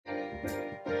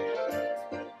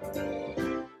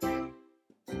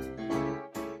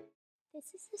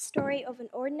is the story of an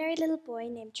ordinary little boy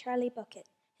named Charlie Bucket.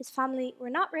 His family were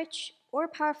not rich, or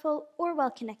powerful, or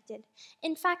well connected.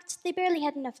 In fact, they barely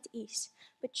had enough to eat.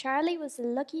 But Charlie was the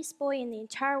luckiest boy in the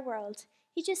entire world.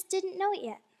 He just didn't know it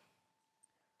yet.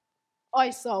 I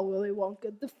saw Willy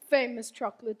Wonka, the famous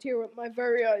chocolatier, with my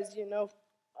very eyes, you know.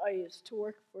 I used to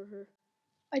work for her.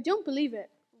 I don't believe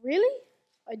it. Really?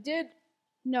 I did.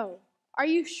 No. Are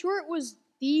you sure it was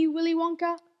the Willy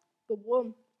Wonka? The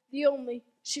one, the only.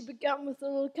 She began with a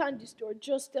little candy store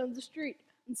just down the street,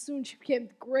 and soon she became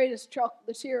the greatest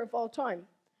chocolatier of all time.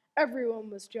 Everyone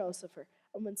was jealous of her,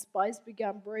 and when spies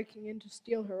began breaking in to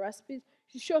steal her recipes,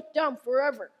 she shut down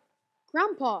forever.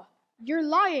 Grandpa, you're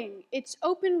lying. It's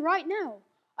open right now.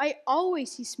 I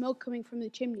always see smoke coming from the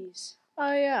chimneys.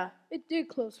 Ah, yeah, it did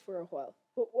close for a while,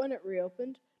 but when it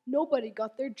reopened, nobody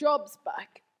got their jobs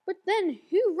back. But then,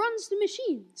 who runs the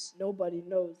machines? Nobody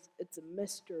knows. It's a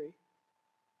mystery.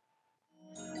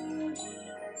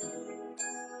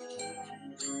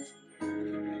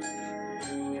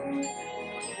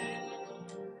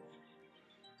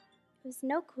 It was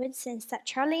no coincidence that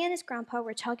Charlie and his grandpa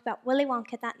were talking about Willy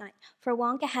Wonka that night, for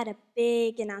Wonka had a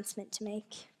big announcement to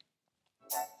make.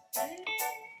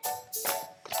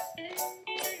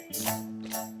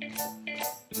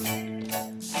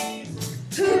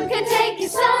 Who can take a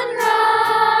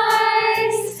sunrise,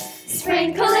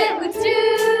 sprinkle it with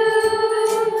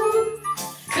dew,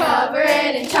 cover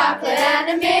it in chocolate and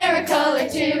a miracle or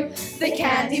two? The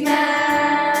Candyman.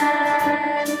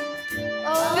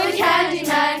 Oh, the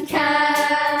Candyman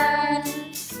can.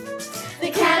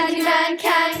 The Candyman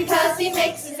can because he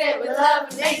mixes it with love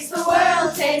and makes the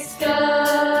world taste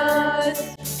good.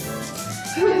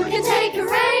 Who can take a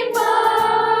rainbow,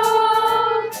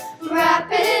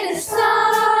 wrap it in a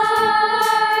star,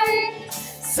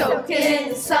 soak it in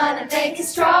the sun and make a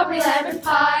strawberry lemon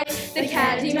pie? The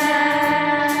Candyman.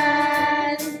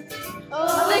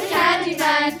 Oh, the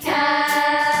Candyman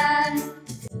can.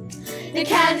 The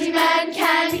Candyman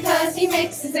can because he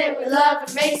mixes it with love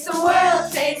and makes the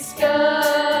world taste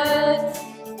good.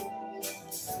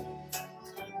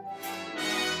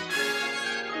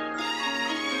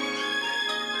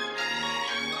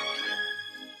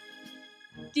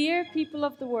 Dear people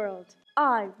of the world,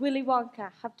 I, Willy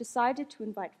Wonka, have decided to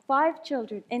invite 5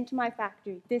 children into my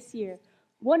factory this year.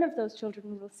 One of those children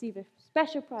will receive a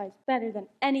special prize better than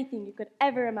anything you could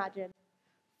ever imagine.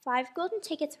 5 golden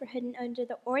tickets were hidden under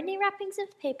the ordinary wrappings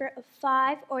of paper of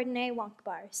 5 ordinary Wonka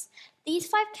bars. These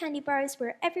 5 candy bars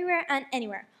were everywhere and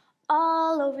anywhere,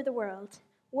 all over the world.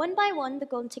 One by one, the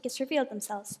golden tickets revealed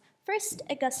themselves. First,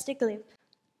 Augusta Gloop.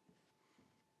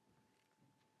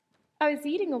 I was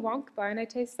eating a Wonka bar and I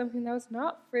tasted something that was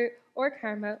not fruit or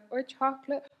caramel or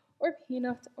chocolate or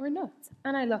peanuts or nuts.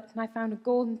 And I looked and I found a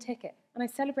golden ticket and I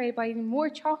celebrated by eating more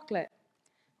chocolate.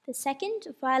 The second,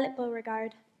 Violet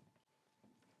Beauregard.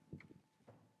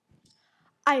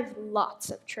 I have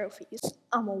lots of trophies.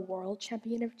 I'm a world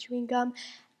champion of chewing gum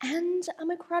and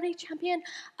I'm a karate champion.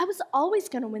 I was always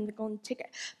going to win the golden ticket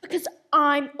because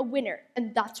I'm a winner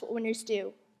and that's what winners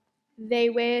do. They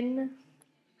win.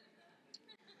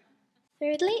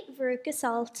 Thirdly, Veruca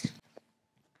Salt.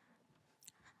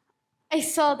 I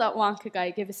saw that Wonka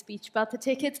guy give a speech about the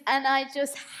tickets and I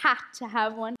just had to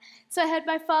have one. So I had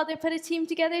my father put a team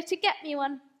together to get me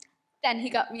one. Then he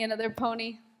got me another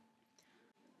pony.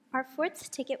 Our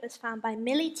 4th ticket was found by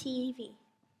Millie TV.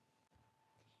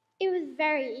 It was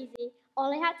very easy.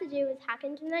 All I had to do was hack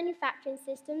into manufacturing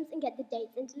systems and get the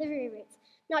dates and delivery routes.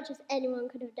 Not just anyone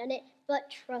could have done it, but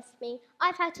trust me,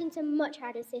 I've hacked into much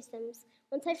harder systems.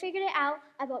 Once I figured it out,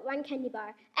 I bought 1 candy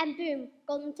bar, and boom,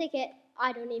 golden ticket.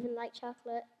 I don't even like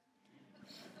chocolate.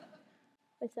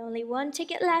 With only 1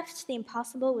 ticket left, the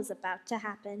impossible was about to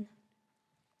happen.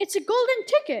 It's a golden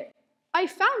ticket. I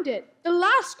found it, the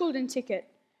last golden ticket.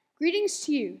 Greetings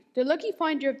to you, the lucky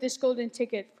finder of this golden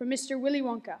ticket from Mr. Willy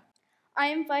Wonka. I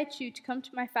invite you to come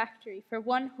to my factory for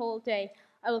 1 whole day.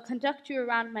 I will conduct you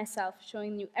around myself,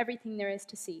 showing you everything there is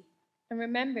to see. And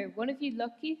remember, one of you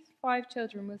lucky 5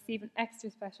 children will receive an extra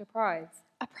special prize.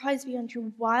 A prize beyond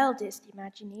your wildest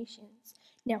imaginations.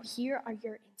 Now here are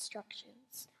your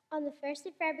instructions. On the 1st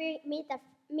of February, meet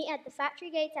at the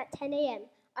factory gates at 10 a.m.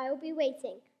 I will be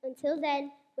waiting. Until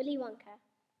then, Willy Wonka.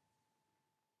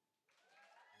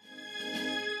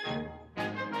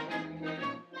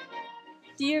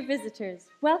 Dear visitors,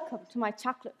 welcome to my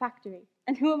chocolate factory.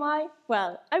 And who am I?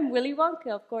 Well, I'm Willy Wonka,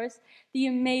 of course, the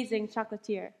amazing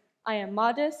chocolatier. I am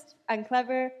modest and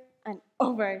clever and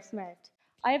very smart.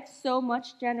 I have so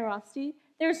much generosity,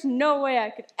 there's no way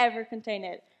I could ever contain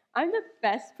it. I'm the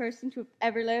best person to have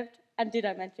ever lived, and did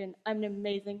I mention I'm an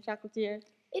amazing chocolatier?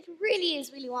 It really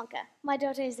is Willy Wonka. My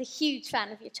daughter is a huge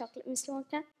fan of your chocolate, Mr.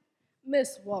 Wonka.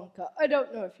 Miss Wonka, I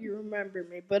don't know if you remember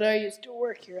me, but I used to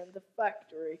work here in the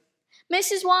factory.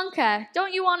 Mrs. Wonka,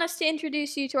 don't you want us to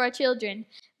introduce you to our children?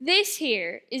 This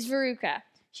here is Veruca.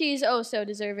 She is oh so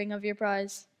deserving of your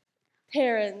prize.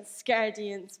 Parents,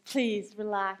 guardians, please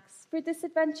relax. For this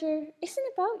adventure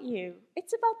isn't about you.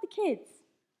 It's about the kids.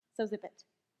 So zip it.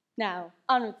 Now,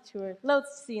 on with the tour. Loads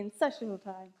to see in such little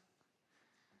time.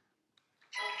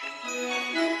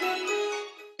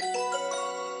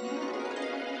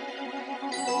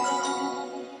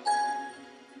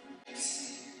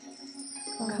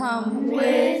 Come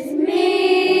with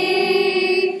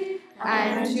me,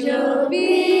 and you'll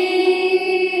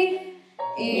be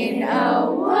in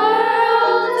a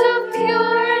world of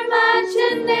pure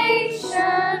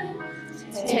imagination.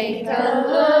 Take a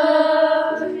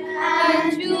look,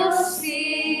 and you'll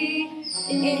see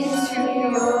into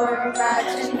your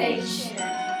imagination.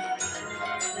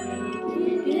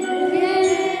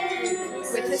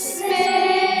 With a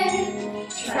spin,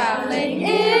 traveling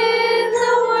in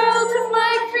the world of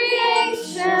my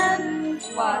creation.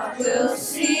 What we'll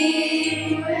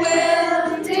see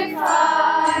will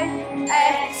defy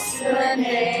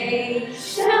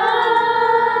explanation.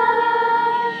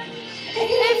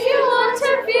 If you want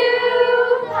to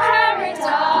view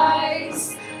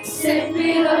paradise,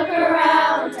 simply look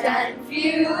around and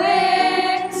view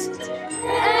it.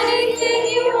 Anything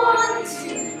you want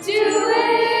to do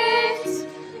it.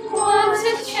 Want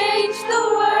to change the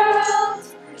world?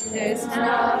 There's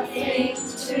nothing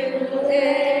to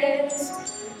it.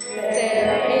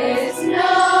 There is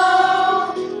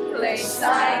no place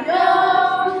I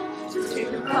know to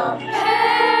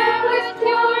compare with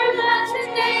your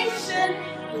imagination.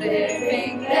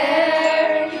 Living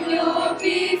there, you'll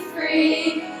be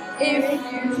free if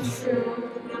you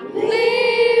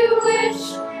truly wish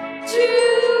to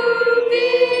be.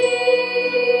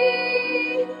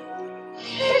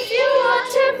 If you want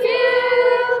to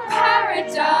view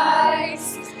paradise,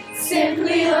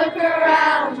 simply look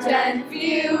around and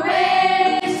view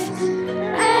it.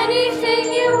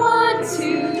 Anything you want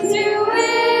to do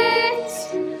it.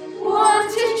 Want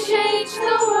to change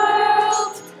the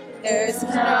world? There's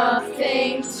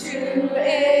nothing to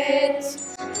it.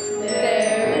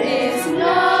 There is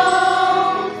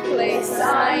no place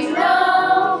I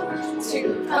know to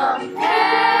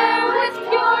compare with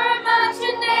your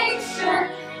imagination.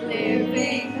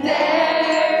 Living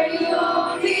there,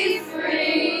 you'll be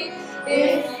free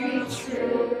if you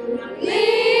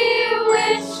truly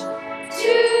wish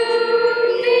to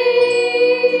be.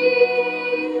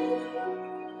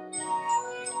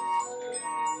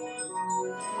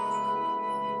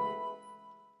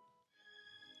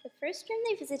 The first room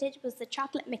they visited was the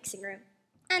chocolate mixing room.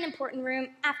 An important room,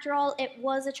 after all, it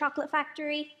was a chocolate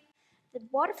factory. The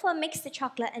waterfall mixed the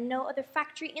chocolate, and no other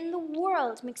factory in the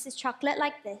world mixes chocolate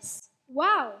like this.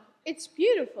 Wow, it's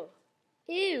beautiful.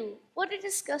 Ew, what a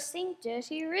disgusting,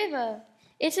 dirty river.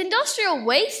 It's industrial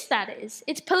waste, that is.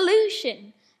 It's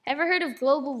pollution. Ever heard of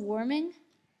global warming?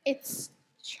 It's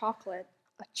chocolate.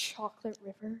 A chocolate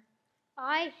river.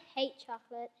 I hate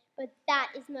chocolate, but that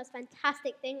is the most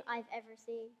fantastic thing I've ever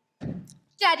seen.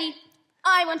 Daddy,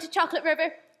 I want a chocolate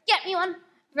river. Get me one.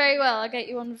 Very well, I'll get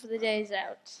you one for the day's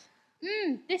out.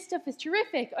 This stuff is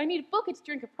terrific. I need a bucket to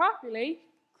drink it properly.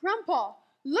 Grandpa,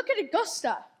 look at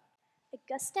Augusta.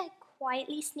 Augusta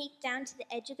quietly sneaked down to the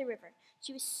edge of the river.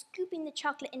 She was scooping the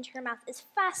chocolate into her mouth as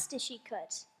fast as she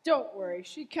could. Don't worry,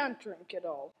 she can't drink it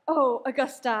all. Oh,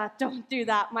 Augusta, don't do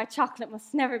that. My chocolate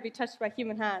must never be touched by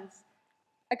human hands.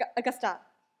 Augusta,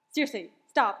 seriously,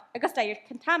 stop. Augusta, you're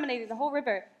contaminating the whole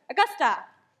river. Augusta!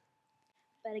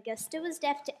 But Augusta was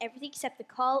deaf to everything except the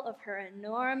call of her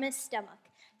enormous stomach.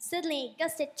 Suddenly,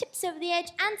 Augusta tips over the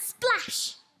edge and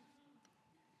splash!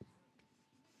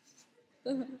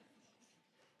 My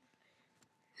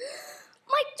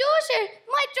daughter,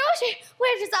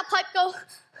 where does that pipe go?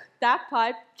 That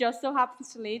pipe just so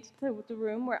happens to lead to the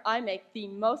room where I make the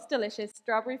most delicious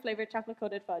strawberry-flavored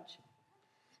chocolate-coated fudge.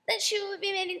 Then she will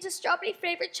be made into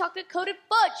strawberry-flavored chocolate-coated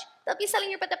fudge. They'll be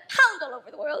selling her by the pound all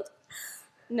over the world.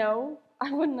 No,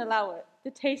 I wouldn't allow it.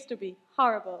 The taste would be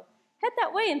horrible. Head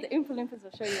that way and the Oompa Loompas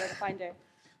will show you where to find her.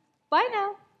 Bye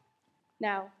now.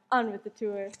 Now, on with the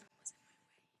tour.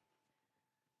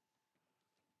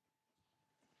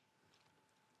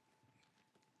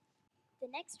 The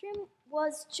next room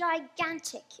was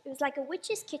gigantic. It was like a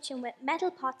witch's kitchen with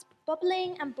metal pots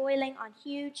bubbling and boiling on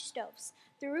huge stoves.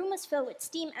 The room was filled with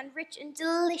steam and rich and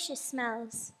delicious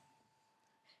smells.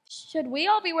 Should we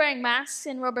all be wearing masks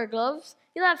and rubber gloves?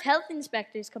 you'll have health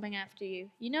inspectors coming after you.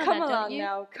 You know Come that, don't along you?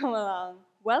 now, come along.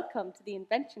 Welcome to the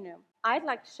invention room. I'd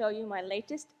like to show you my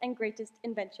latest and greatest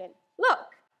invention. Look!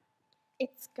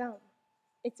 It's gum.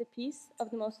 It's a piece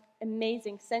of the most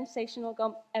amazing, sensational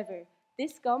gum ever.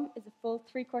 This gum is a full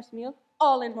 3-course meal,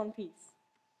 all in one piece.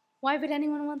 Why would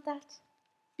anyone want that?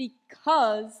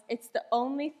 Because it's the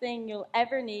only thing you'll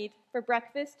ever need for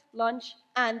breakfast, lunch,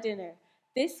 and dinner.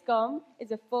 This gum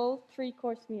is a full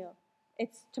 3-course meal.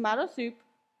 It's tomato soup,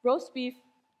 roast beef,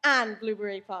 and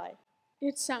blueberry pie.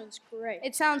 It sounds great.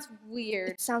 It sounds weird.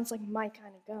 It sounds like my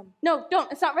kind of gum. No,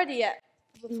 don't, it's not ready yet.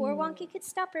 Before Wonky could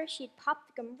stop her, she'd popped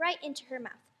the gum right into her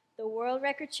mouth. The world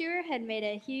record chewer had made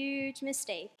a huge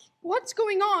mistake. What's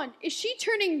going on? Is she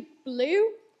turning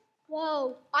blue?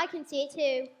 Whoa, I can see it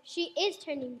too. She is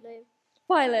turning blue.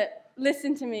 Violet,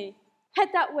 listen to me. Head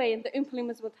that way and the Oompa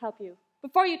Loompas will help you.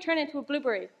 Before you turn into a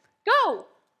blueberry. Go!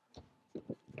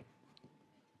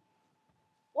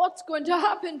 What's going to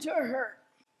happen to her?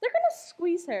 They're going to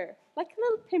squeeze her like a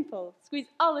little pimple. Squeeze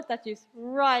all of that juice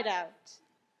right out.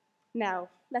 Now,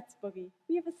 let's boogie.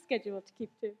 We have a schedule to keep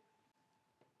to.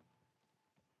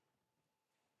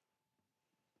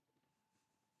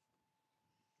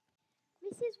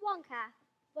 Mrs. Wonka,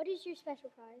 what is your special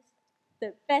prize?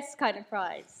 The best kind of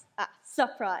prize. A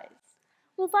surprise.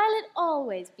 Will Violet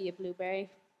always be a blueberry?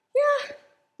 Yeah,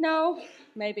 no,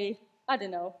 maybe. I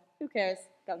don't know. Who cares?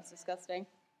 Gum's disgusting.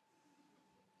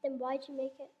 Then why'd you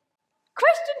make it?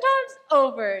 Question time's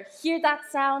over. Hear that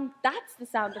sound? That's the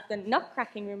sound of the nut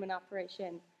cracking room in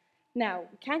operation. Now,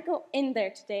 we can't go in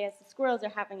there today as the squirrels are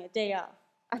having a day off.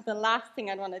 And the last thing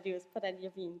I'd want to do is put any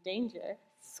of you in danger.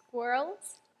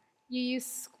 Squirrels? You use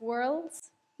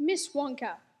squirrels? Miss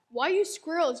Wonka, why use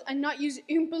squirrels and not use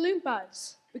Oompa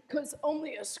Loompas? Because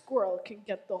only a squirrel can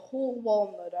get the whole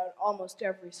walnut out almost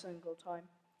every single time.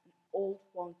 An old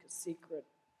Wonka's secret.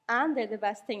 And they're the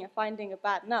best thing at finding a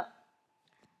bad nut.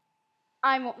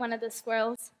 I want one of the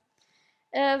squirrels.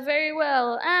 Very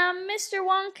well. Mr.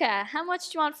 Wonka, how much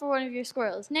do you want for one of your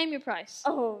squirrels? Name your price.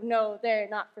 Oh, no, they're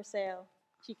not for sale.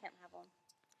 She can't have one.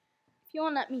 If you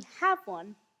won't let me have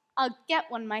one, I'll get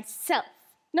one myself.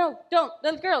 No, don't,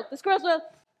 little girl. The squirrels will.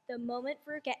 The moment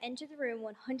Veruca entered the room,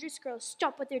 100 squirrels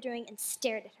stopped what they're doing and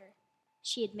stared at her.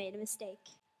 She had made a mistake.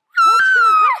 What's going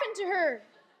to happen to her?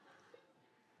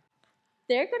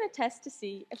 They're going to test to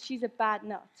see if she's a bad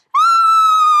nut.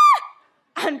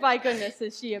 And by goodness,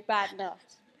 is she a bad nut?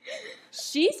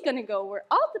 She's going to go where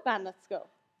all the bad nuts go.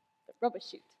 The rubbish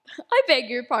chute. I beg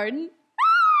your pardon.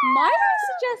 Might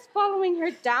I suggest following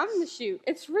her down the chute?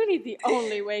 It's really the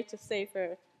only way to save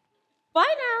her. Bye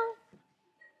now.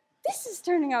 This is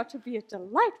turning out to be a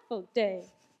delightful day.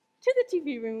 To the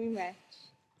TV room we march.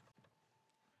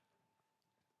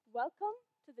 Welcome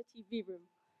to the TV room.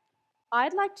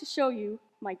 I'd like to show you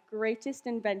my greatest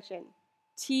invention,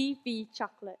 TV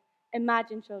chocolate.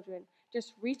 Imagine, children,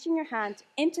 just reaching your hand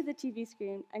into the TV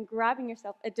screen and grabbing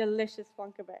yourself a delicious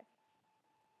Wonka bar.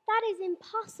 That is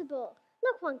impossible.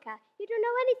 Look, Wonka, you don't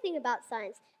know anything about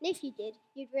science. And if you did,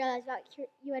 you'd realize that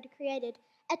you had created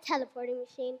a teleporting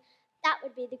machine. That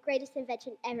would be the greatest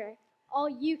invention ever. All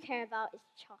you care about is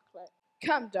chocolate.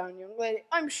 Calm down, young lady.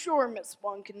 I'm sure Miss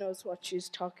Wonka knows what she's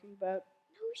talking about.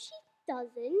 No, she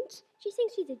doesn't. She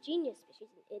thinks she's a genius, but she's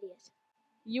an idiot.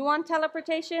 You want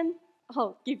teleportation?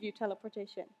 I'll give you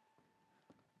teleportation.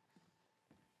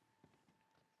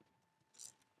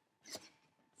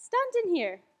 Stand in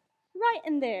here, right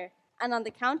in there. And on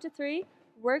the count of 3,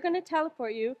 we're going to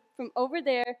teleport you from over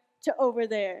there to over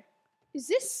there. Is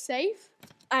this safe?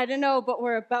 I don't know, but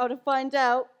we're about to find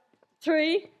out.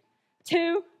 3,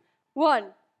 2, 1.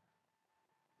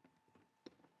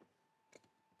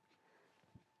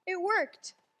 It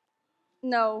worked.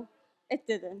 No, it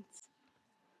didn't.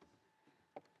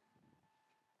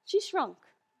 She shrunk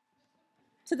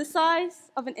to the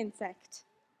size of an insect.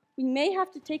 We may have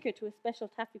to take her to a special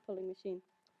taffy pulling machine.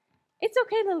 It's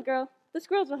okay, little girl. The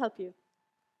squirrels will help you.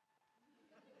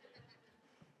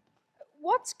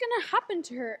 What's going to happen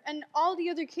to her and all the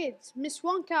other kids? Miss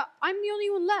Wonka, I'm the only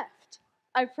one left.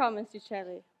 I promise you,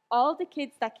 Charlie, all the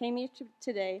kids that came here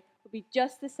today will be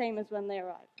just the same as when they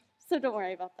arrived. So don't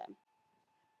worry about them.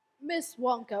 Miss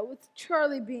Wonka, with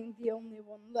Charlie being the only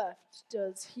one left,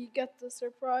 does he get the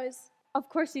surprise? Of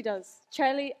course he does.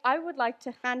 Charlie, I would like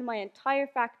to hand my entire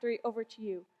factory over to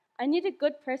you. I need a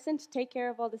good person to take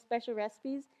care of all the special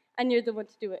recipes, and you're the one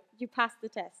to do it. You passed the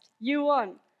test. You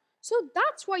won. So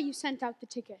that's why you sent out the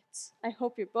tickets. I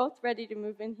hope you're both ready to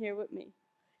move in here with me.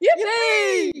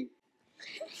 Yippee!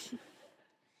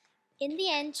 In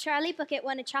the end, Charlie Bucket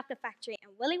won a chocolate factory,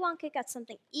 and Willy Wonka got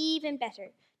something even better.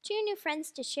 2 new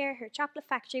friends to share her chocolate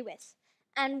factory with.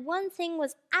 And one thing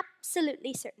was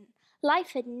absolutely certain.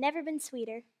 Life had never been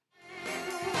sweeter.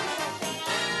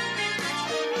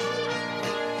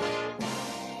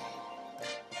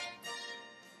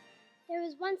 There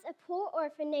was once a poor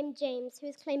orphan named James who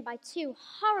was claimed by two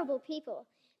horrible people.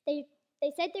 They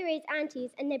said they raised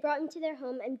aunties and they brought him to their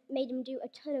home and made him do a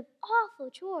ton of awful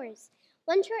chores.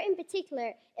 One chore in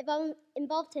particular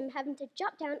involved him having to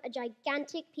chop down a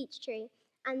gigantic peach tree.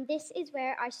 And this is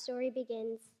where our story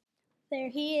begins. There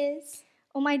he is.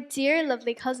 Oh, my dear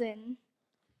lovely cousin.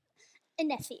 A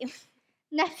nephew.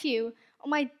 Nephew. Oh,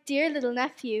 my dear little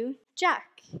nephew.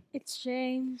 Jack. It's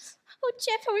James. Oh,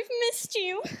 Jeff, how we've missed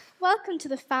you. Welcome to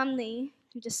the family,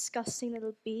 you disgusting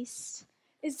little beast.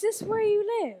 Is this where you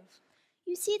live?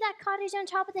 You see that cottage on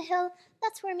top of the hill?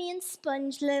 That's where me and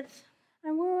Sponge live.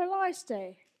 And where will I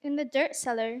stay? In the dirt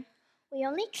cellar. We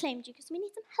only claimed you because we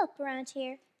need some help around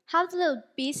here. How the little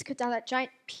beast cut down that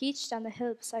giant peach down the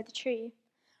hill beside the tree.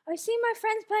 I see my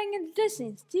friends playing in the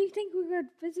distance. Do you think we could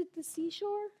visit the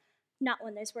seashore? Not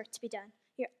when there's work to be done.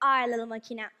 You're our little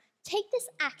monkey now. Take this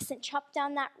axe and chop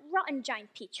down that rotten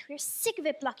giant peach. We're sick of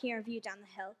it blocking our view down the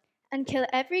hill. And kill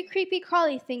every creepy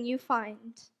crawly thing you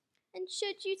find. And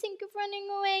should you think of running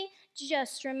away,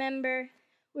 just remember,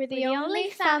 we're the only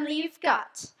family you've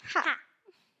got. Ha!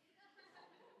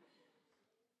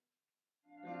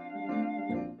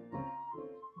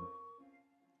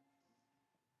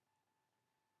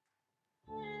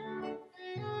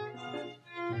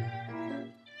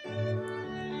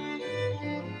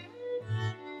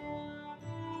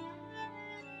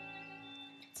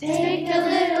 Take a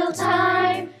little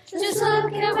time, just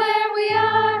look at where we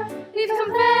are. We've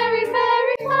come very,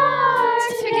 very far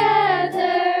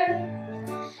together.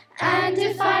 And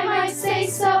if I might say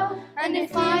so, and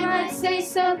if I might say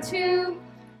so too,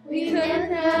 we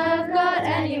couldn't have got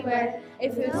anywhere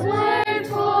if it weren't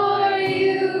for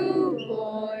you,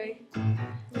 boy.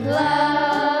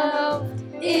 Love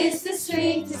is the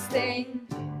sweetest thing.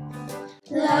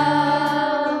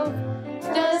 Love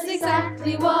does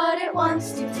exactly what it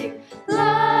wants to do.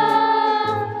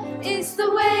 Love is the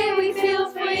way we feel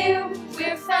for you.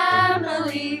 We're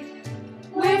family.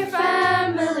 We're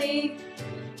family.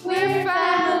 We're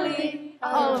family.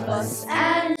 All of us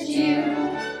and you.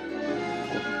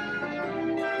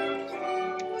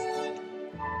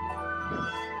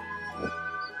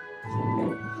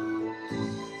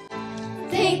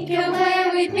 Think of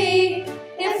where we'd be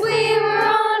if we were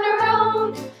on our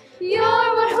own. You're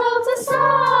what holds us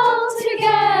all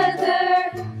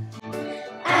together.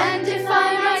 And if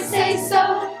I might say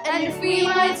so, and if we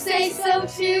might say so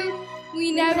too,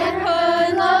 we never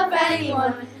could love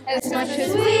anyone as much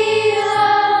as we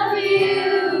love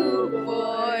you,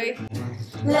 boy.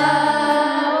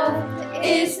 Love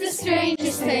is the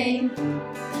strangest thing.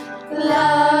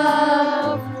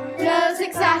 Love does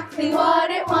exactly what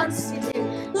it wants to do.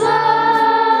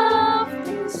 Love,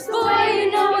 boy,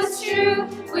 you know it's true.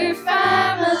 We're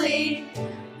family.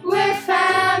 We're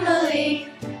family.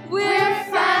 We're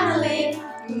family.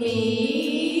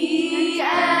 Me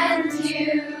and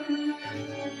you.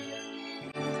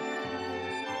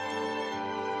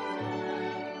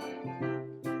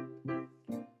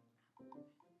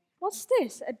 What's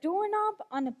this? A doorknob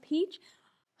on a peach?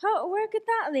 Where could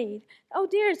that lead? Oh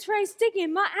dear, it's very sticky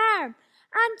in my arm.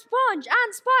 And Sponge,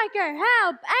 and Spiker,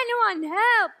 help! Anyone,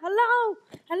 help! Hello?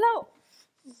 Hello?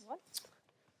 What?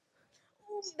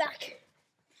 Oh, back.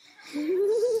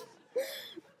 Look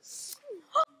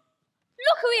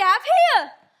who we have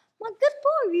here! My good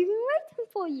boy, we've been waiting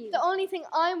for you. The only thing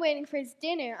I'm waiting for is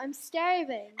dinner. I'm starving.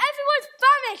 Everyone's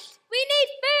famished. We need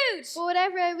food. But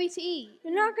whatever are we to eat?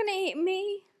 You're not going to eat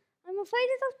me? I'm afraid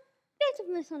it's a bit of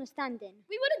misunderstanding.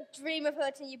 We wouldn't dream of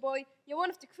hurting you, boy. You're one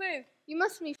of the crew. You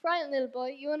mustn't be frightened, little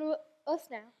boy. You're one of us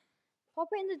now.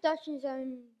 Papa in the Dutchman's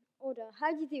own order.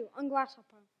 How do you do? I'm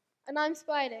Grasshopper. And I'm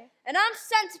Spider. And I'm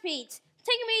Centipede.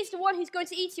 Taking me is the one who's going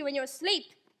to eat you when you're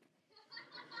asleep.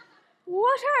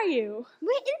 What are you?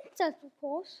 We're insects, of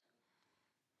course.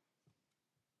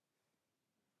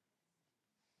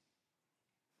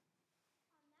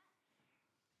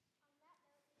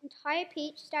 The entire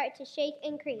peach started to shake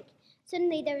and creak.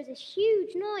 Suddenly there was a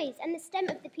huge noise and the stem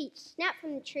of the peach snapped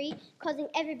from the tree, causing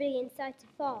everybody inside to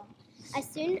fall. As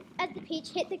soon as the peach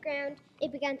hit the ground,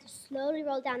 it began to slowly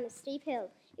roll down the steep hill.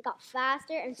 It got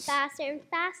faster and faster and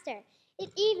faster.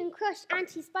 It even crushed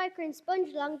Auntie Spiker and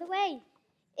Sponge along the way.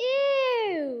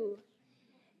 Ew!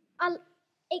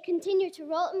 It continued to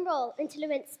roll and roll until it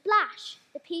went splash.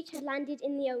 The peach had landed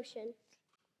in the ocean.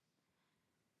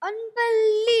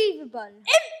 Unbelievable.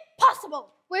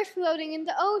 Impossible! We're floating in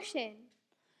the ocean.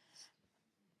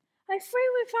 My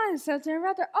freeway found ourselves in a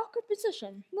rather awkward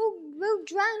position. We'll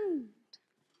drown.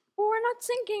 But we're not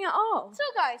sinking at all. So,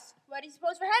 guys, where do you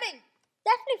suppose we're heading?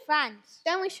 Definitely France.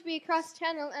 Then we should be across the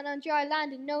channel and on dry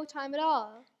land in no time at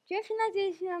all. Drifting like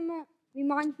this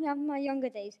reminds me of my younger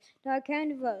days. Though I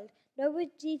carried the road.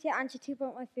 Nobody to answer to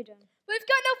but my fiddle. We've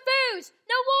got no food,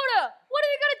 no water. What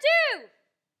are we going to do?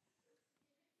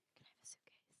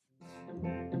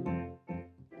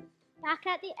 Back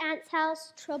at the aunt's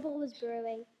house, trouble was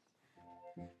brewing.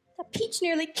 That peach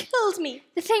nearly killed me.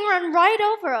 The thing ran right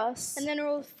over us. And then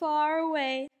rolled far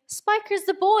away. Spiker's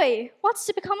the boy. What's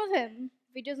to become of him?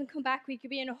 If he doesn't come back, we could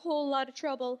be in a whole lot of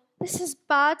trouble. This is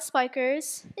bad,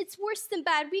 Spikers. It's worse than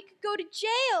bad. We could go to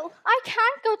jail. I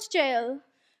can't go to jail.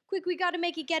 Quick, we gotta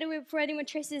make a getaway before anyone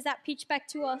traces that peach back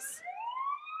to us.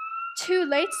 Too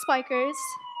late, Spikers.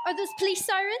 Are those police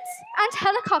sirens? And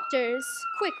helicopters.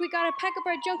 Quick, we gotta pack up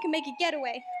our junk and make a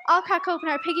getaway. I'll crack open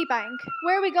our piggy bank.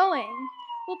 Where are we going?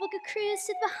 We'll book a cruise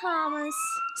to the Bahamas.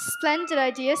 Splendid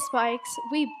idea, Spikes.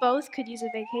 We both could use a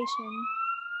vacation.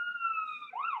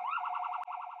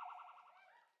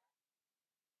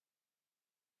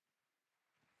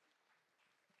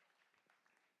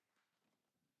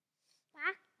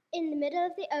 Back in the middle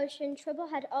of the ocean, trouble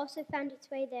had also found its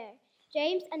way there.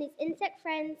 James and his insect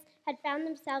friends had found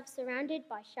themselves surrounded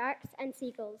by sharks and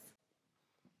seagulls.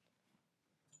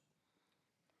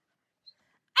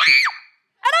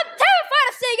 And I'm terrified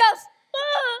of seagulls.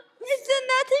 Is there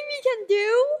nothing we can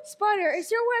do? Spider, is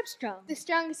your web strong? The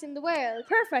strongest in the world.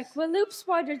 Perfect. We'll loop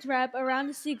Spider's web around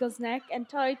the seagull's neck and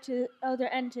tie it to the other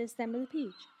end to the stem of the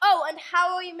peach. Oh, and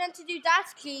how are you meant to do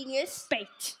that, genius?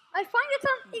 Bait. I find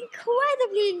it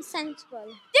incredibly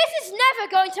insensible. This is never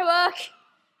going to work.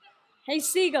 Hey,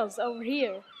 seagulls, over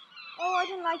here. Oh, I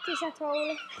don't like this at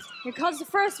all. Here comes the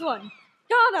first one.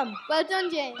 Got him. Well done,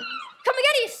 James. Come and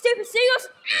get it, you stupid seagulls.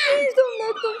 Please don't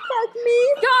let them catch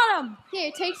me. Got him.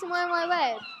 Here, take some of my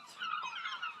web.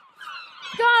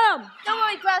 Got him. Don't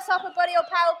worry, grasshopper buddy, old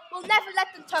pal. We'll never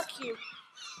let them touch you.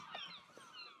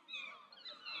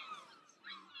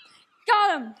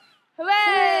 Got him.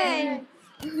 Hooray!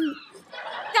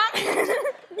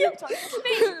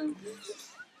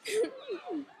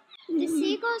 The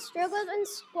seagulls struggled and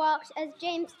squawked as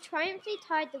James triumphantly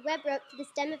tied the web rope to the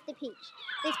stem of the peach.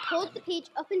 This pulled the peach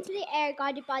up into the air,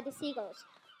 guided by the seagulls.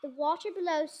 The water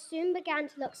below soon began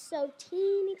to look so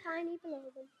teeny tiny below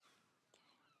them.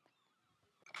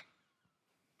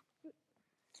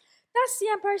 That's the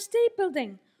Empire State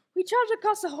Building. We traveled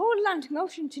across the whole Atlantic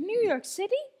Ocean to New York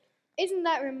City. Isn't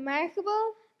that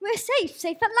remarkable? We're safe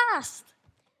at last.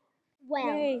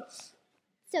 Well, Yay.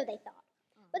 so they thought.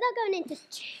 Without going into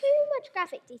too much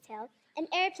graphic detail, an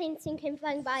airplane soon came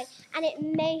flying by, and it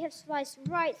may have sliced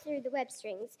right through the web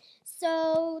strings.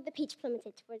 So the peach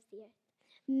plummeted towards the earth.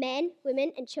 Men,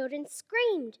 women, and children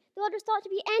screamed. The world was thought to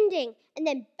be ending, and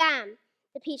then bam!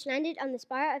 The peach landed on the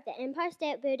spire of the Empire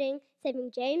State Building,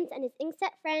 saving James and his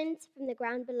insect friends from the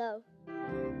ground below.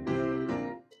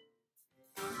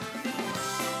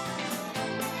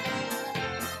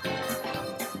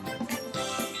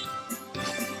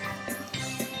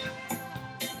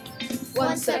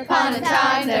 Once upon a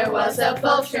time there was a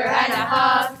vulture and a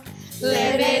hawk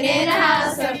living in a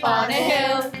house upon a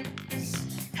hill.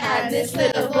 And this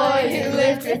little boy who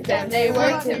lived with them, they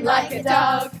worked him like a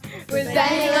dog. With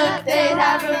any luck they'd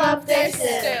have him up there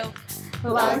still.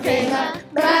 Along came a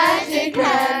magic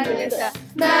man with a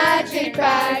magic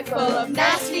bag full of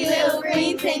nasty little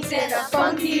green things in a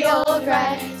funky old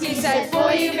rag. He said,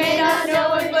 boy, you may not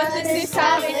know it, but this is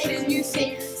salvation, you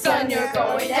see. Son, you're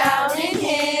going down in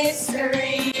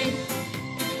history.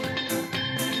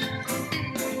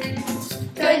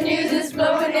 Good news is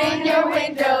blowing in your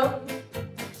window.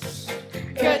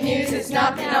 Good news is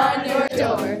knocking on your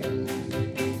door.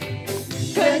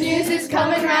 Good news is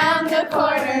coming round the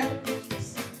corner.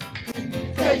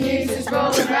 Good news is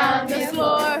rolling round the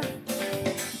floor.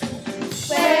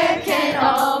 Where can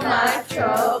all my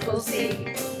troubles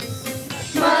be?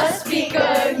 Must be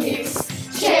good news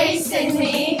chasing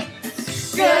me.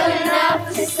 Good enough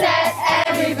to set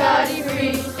everybody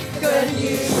free. Good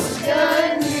news,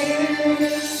 good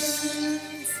news,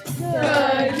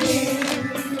 good news.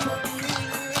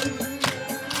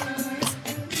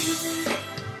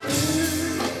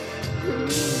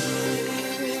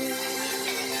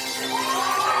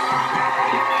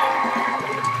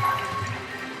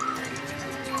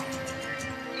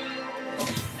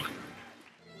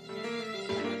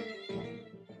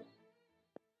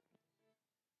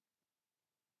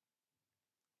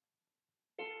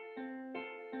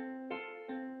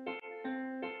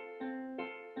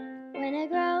 When I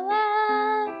grow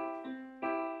up,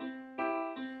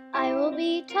 I will will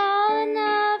be tall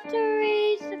enough to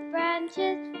reach the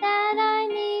branches that I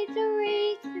need to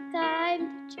reach the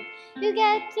climb the tree. You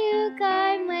get to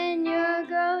climb when you're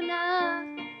grown up.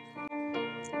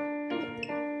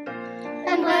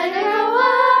 And when I grow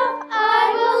up,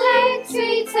 I will hang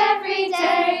treats every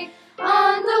day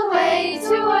on the way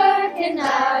to work, and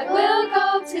I will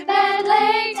go to bed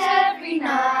late every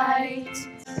night.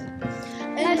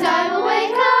 And I will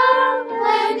wake up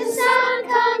when the sun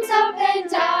comes up,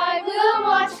 and I will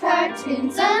watch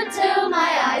cartoons until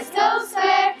my eyes go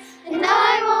square. And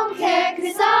I won't care,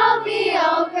 'cause I'll be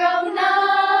all grown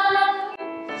up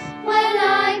when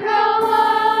I grow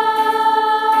up.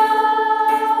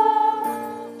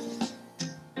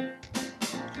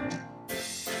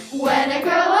 When I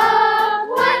grow up,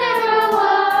 when I grow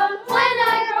up, when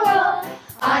I grow up,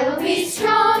 I will be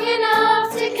strong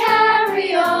enough to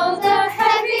carry all the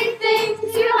heavy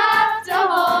things you have to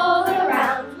haul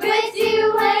around with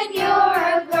you when you're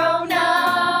a grown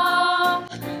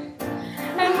up.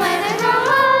 And when I grow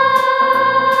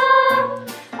up,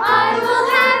 I will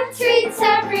have treats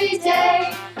every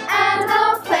day, and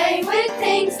I'll play with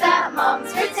things that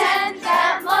moms pretend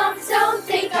that moms don't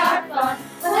think are fun.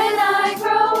 When I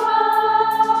grow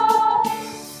up.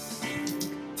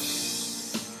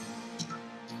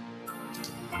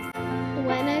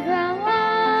 When I grow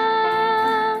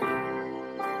up,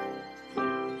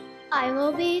 I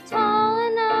will be tall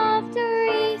enough to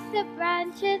reach the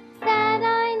branches that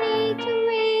I need to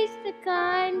reach to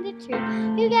climb the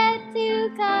tree. You get to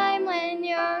climb when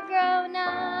you're grown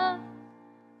up.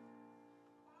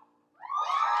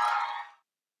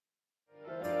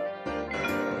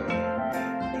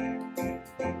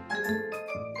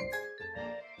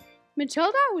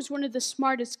 Matilda was one of the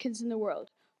smartest kids in the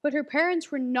world, but her parents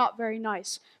were not very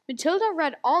nice. Matilda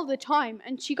read all the time,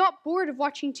 and she got bored of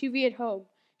watching TV at home.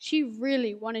 She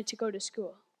really wanted to go to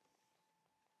school.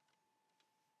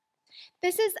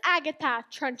 This is Agatha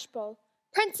Trunchbull,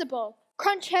 principal,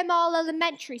 Crunchham All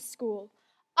Elementary School.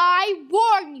 I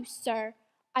warn you, sir,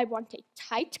 I want a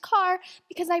tight car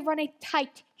because I run a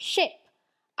tight ship.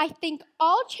 I think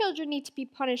all children need to be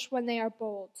punished when they are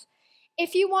bold.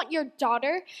 If you want your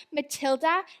daughter,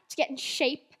 Matilda, to get in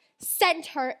shape, send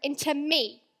her into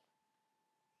me.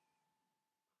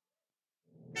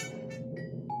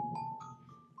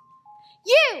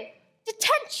 You!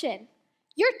 Detention!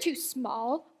 You're too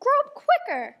small. Grow up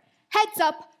quicker. Heads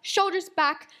up, shoulders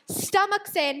back,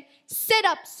 stomachs in, sit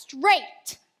up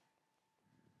straight.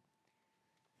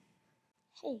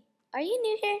 Hey, are you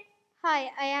new here?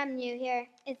 Hi, I am new here.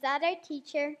 Is that our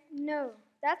teacher? No,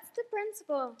 that's the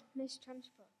principal, Miss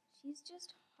Trunchbull. She's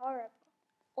just horrible.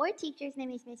 Our teacher's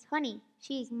name is Miss Honey.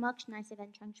 She's much nicer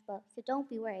than Trunchbull, so don't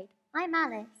be worried. I'm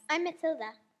Alice. I'm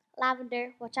Matilda.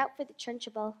 Lavender, watch out for the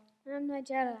Trunchbull. I'm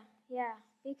Nigella. Yeah,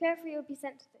 be careful, you'll be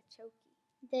sent to the chokey.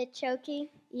 The chokey?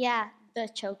 Yeah, the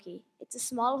chokey. It's a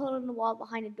small hole in the wall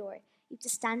behind a door. You have to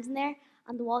stand in there,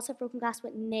 and the walls have broken glass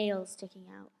with nails sticking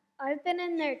out. I've been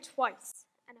in there twice,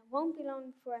 and it won't be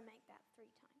long before I make that 3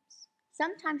 times.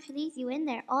 Sometimes she leaves you in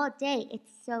there all day.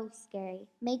 It's so scary.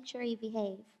 Make sure you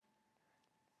behave.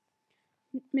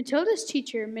 Matilda's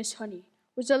teacher, Miss Honey,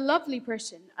 was a lovely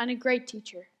person and a great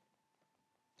teacher.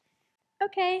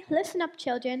 Okay, listen up,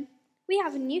 children. We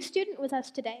have a new student with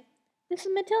us today. This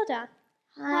is Matilda.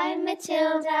 Hi,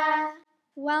 Matilda.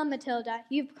 Well, Matilda,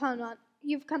 you've come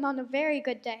on a very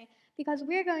good day because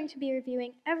we're going to be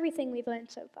reviewing everything we've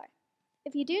learned so far.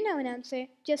 If you do know an answer,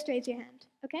 just raise your hand,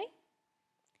 okay?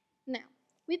 Now,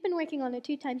 we've been working on the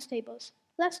 2 times tables.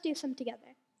 Let's do some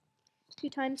together. 2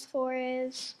 times 4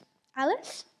 is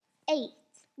Alice? 8.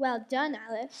 Well done,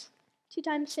 Alice. 2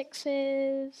 times 6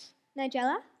 is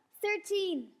Nigella?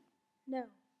 13. No.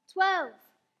 12.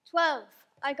 12.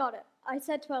 I got it. I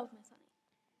said 12, Miss Honey.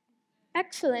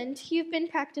 Excellent. You've been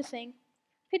practicing.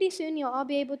 Pretty soon you'll all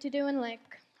be able to do in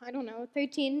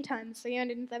 13 times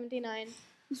 379.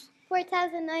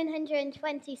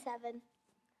 4,927.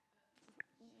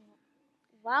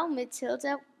 Wow,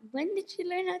 Matilda, when did you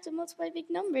learn how to multiply big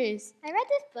numbers? I read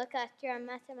this book after on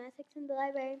mathematics in the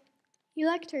library. You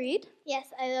like to read?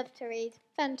 Yes, I love to read.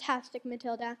 Fantastic,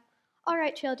 Matilda. All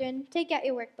right, children, take out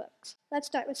your workbooks. Let's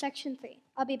start with section 3.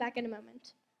 I'll be back in a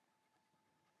moment.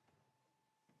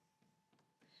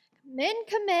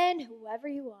 Come in, whoever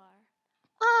you are.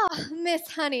 Ah,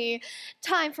 Miss Honey,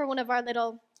 time for one of our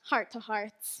little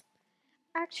heart-to-hearts.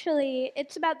 Actually,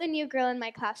 it's about the new girl in my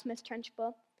class, Miss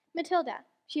Trunchbull. Matilda.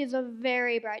 She is a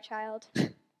very bright child.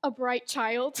 A bright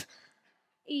child?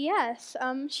 Yes,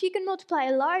 she can multiply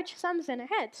large sums in her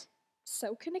head.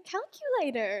 So can a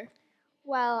calculator.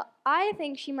 Well, I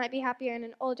think she might be happier in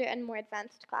an older and more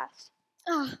advanced class.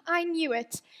 Ah, I knew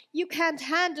it. You can't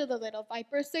handle the little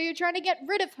viper, so you're trying to get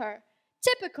rid of her.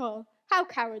 Typical. How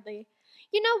cowardly.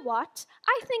 You know what?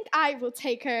 I think I will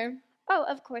take her. Oh,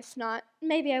 of course not.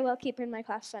 Maybe I will keep her in my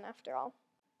class then, after all.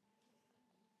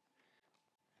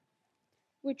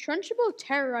 With Trunchbull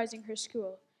terrorizing her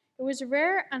school, it was a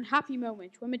rare and happy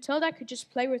moment when Matilda could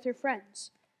just play with her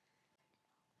friends.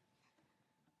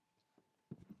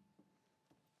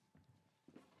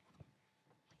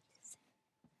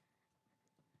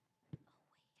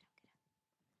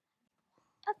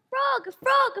 A frog, a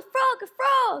frog, a frog, a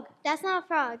frog! That's not a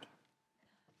frog.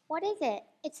 What is it?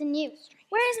 It's a newt.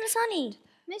 Where is Miss Honey?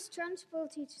 Miss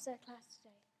Trunchbull teaches our class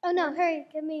today. Oh no, hurry,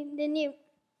 give me the newt.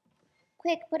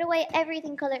 Quick, put away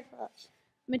everything colorful.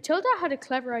 Matilda had a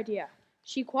clever idea.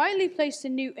 She quietly placed the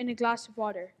newt in a glass of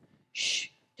water. Shh,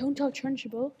 don't tell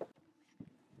Trunchbull.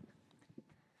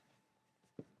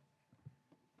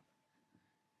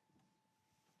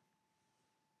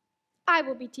 I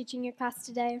will be teaching your class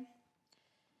today.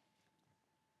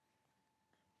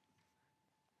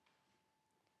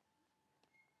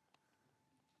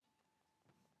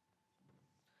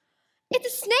 It's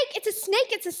a snake! It's a snake!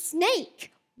 It's a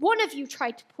snake! One of you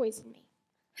tried to poison me.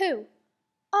 Who?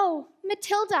 Oh,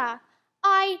 Matilda.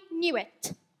 I knew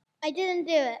it. I didn't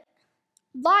do it.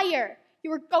 Liar! You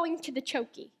were going to the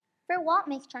chokey. For what,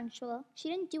 Miss Trunchbull? She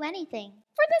didn't do anything.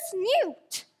 For this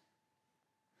newt!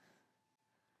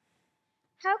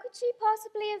 How could she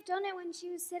possibly have done it when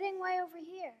she was sitting way over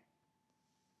here?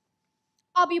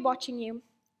 I'll be watching you.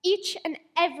 Each and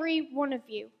every one of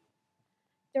you.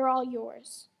 They're all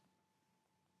yours.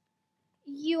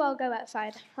 You all go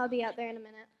outside. I'll be out there in a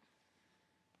minute.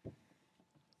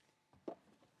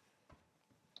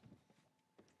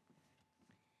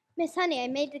 Miss Honey, I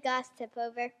made the glass tip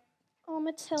over. Oh,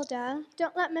 Matilda,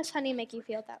 don't let Miss Honey make you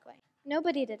feel that way.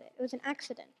 Nobody did it. It was an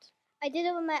accident. I did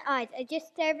it with my eyes. I just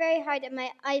stare very hard and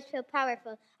my eyes feel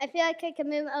powerful. I feel like I can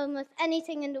move almost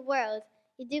anything in the world.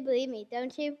 You do believe me,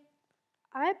 don't you?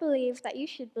 I believe that you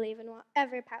should believe in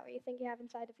whatever power you think you have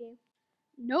inside of you.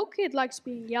 No kid likes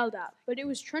being yelled at, but it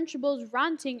was Trunchbull's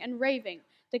ranting and raving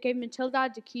that gave Matilda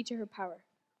the key to her power.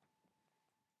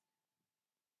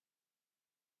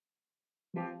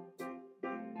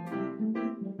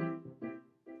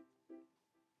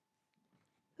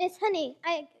 Miss Honey,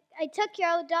 I took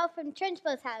your old doll from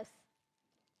Trunchbull's house.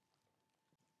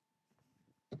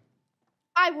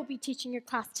 I will be teaching your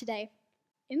class today.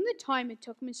 In the time it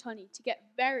took Miss Honey to get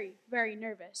very, very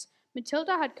nervous,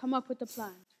 Matilda had come up with a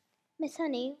plan. Miss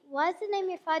Honey, what is the name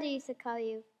your father used to call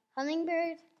you?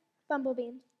 Hummingbird?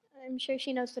 Bumblebee. I'm sure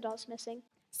she knows the doll's missing.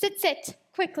 Sit,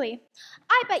 quickly.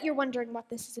 I bet you're wondering what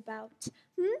this is about.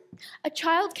 A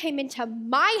child came into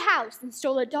my house and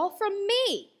stole a doll from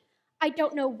me. I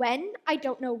don't know when, I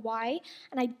don't know why,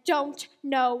 and I don't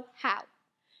know how.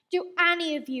 Do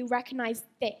any of you recognize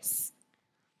this?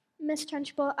 Miss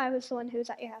Trunchbull, I was the one who was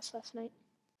at your house last night.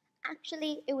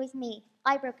 Actually, it was me.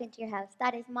 I broke into your house.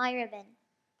 That is my ribbon.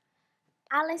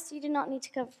 Alice, you do not need to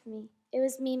cover for me. It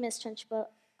was me, Miss Trunchbull.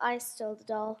 I stole the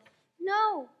doll.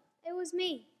 No, it was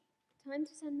me. Time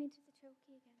to send me to the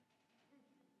chokey again.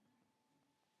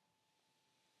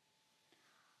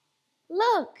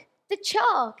 Look, the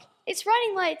chalk. It's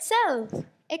writing by itself.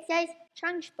 It says,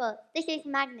 Trunchbull, this is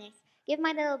Magnus. Give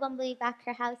my little bumblebee back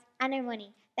her house and her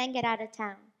money, then get out of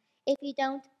town. If you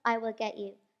don't, I will get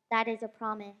you. That is a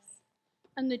promise.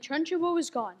 And the Trunchbull was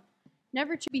gone,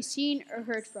 never to be seen or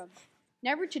heard from,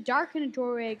 never to darken a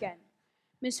doorway again.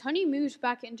 Miss Honey moved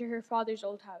back into her father's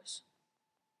old house.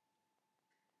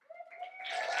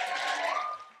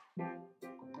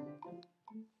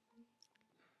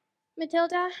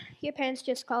 Matilda, your parents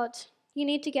just called. You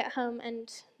need to get home,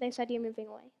 and they said you're moving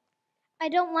away. I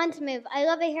don't want to move. I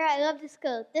love it here. I love the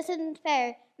school. This isn't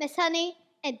fair. Miss Honey,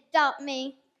 adopt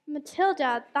me.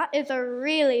 Matilda, that is a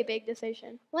really big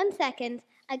decision. 1 second.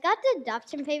 I got the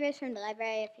adoption papers from the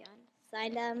library if you want to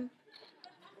sign them.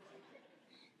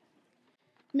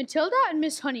 Matilda and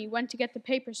Miss Honey went to get the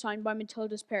paper signed by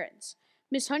Matilda's parents.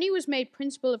 Miss Honey was made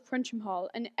principal of Cruncham Hall,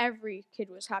 and every kid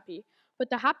was happy. But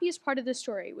the happiest part of the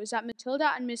story was that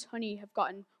Matilda and Miss Honey have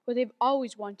gotten what they've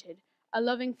always wanted, a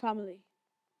loving family.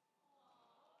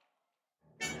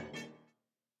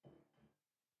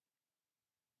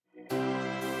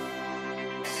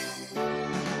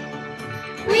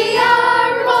 We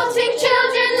are revolting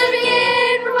children living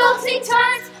in revolting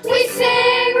times. We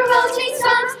sing revolting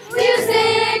songs,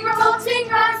 using revolting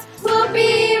rhymes. We'll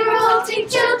be revolting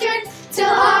children till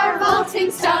our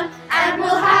revolting's done, and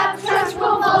we'll have trust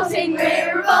revolting.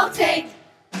 We're revolting.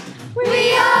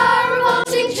 We are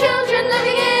revolting children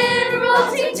living in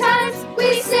revolting times.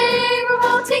 We sing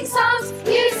revolting songs,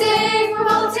 using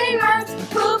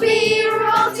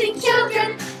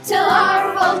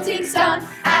voting's done,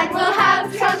 and we'll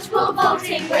have trunchbull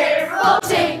voting. We're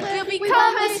revolting. We'll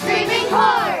become a screaming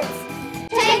horde.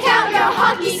 Take out your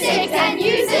hockey stick and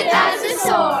use it as a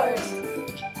sword.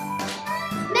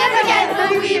 Never again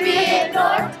will we be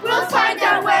ignored. We'll find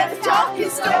out where the talk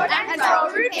is stored and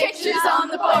throw rude pictures on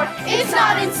the board. It's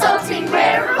not insulting,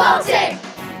 we're revolting.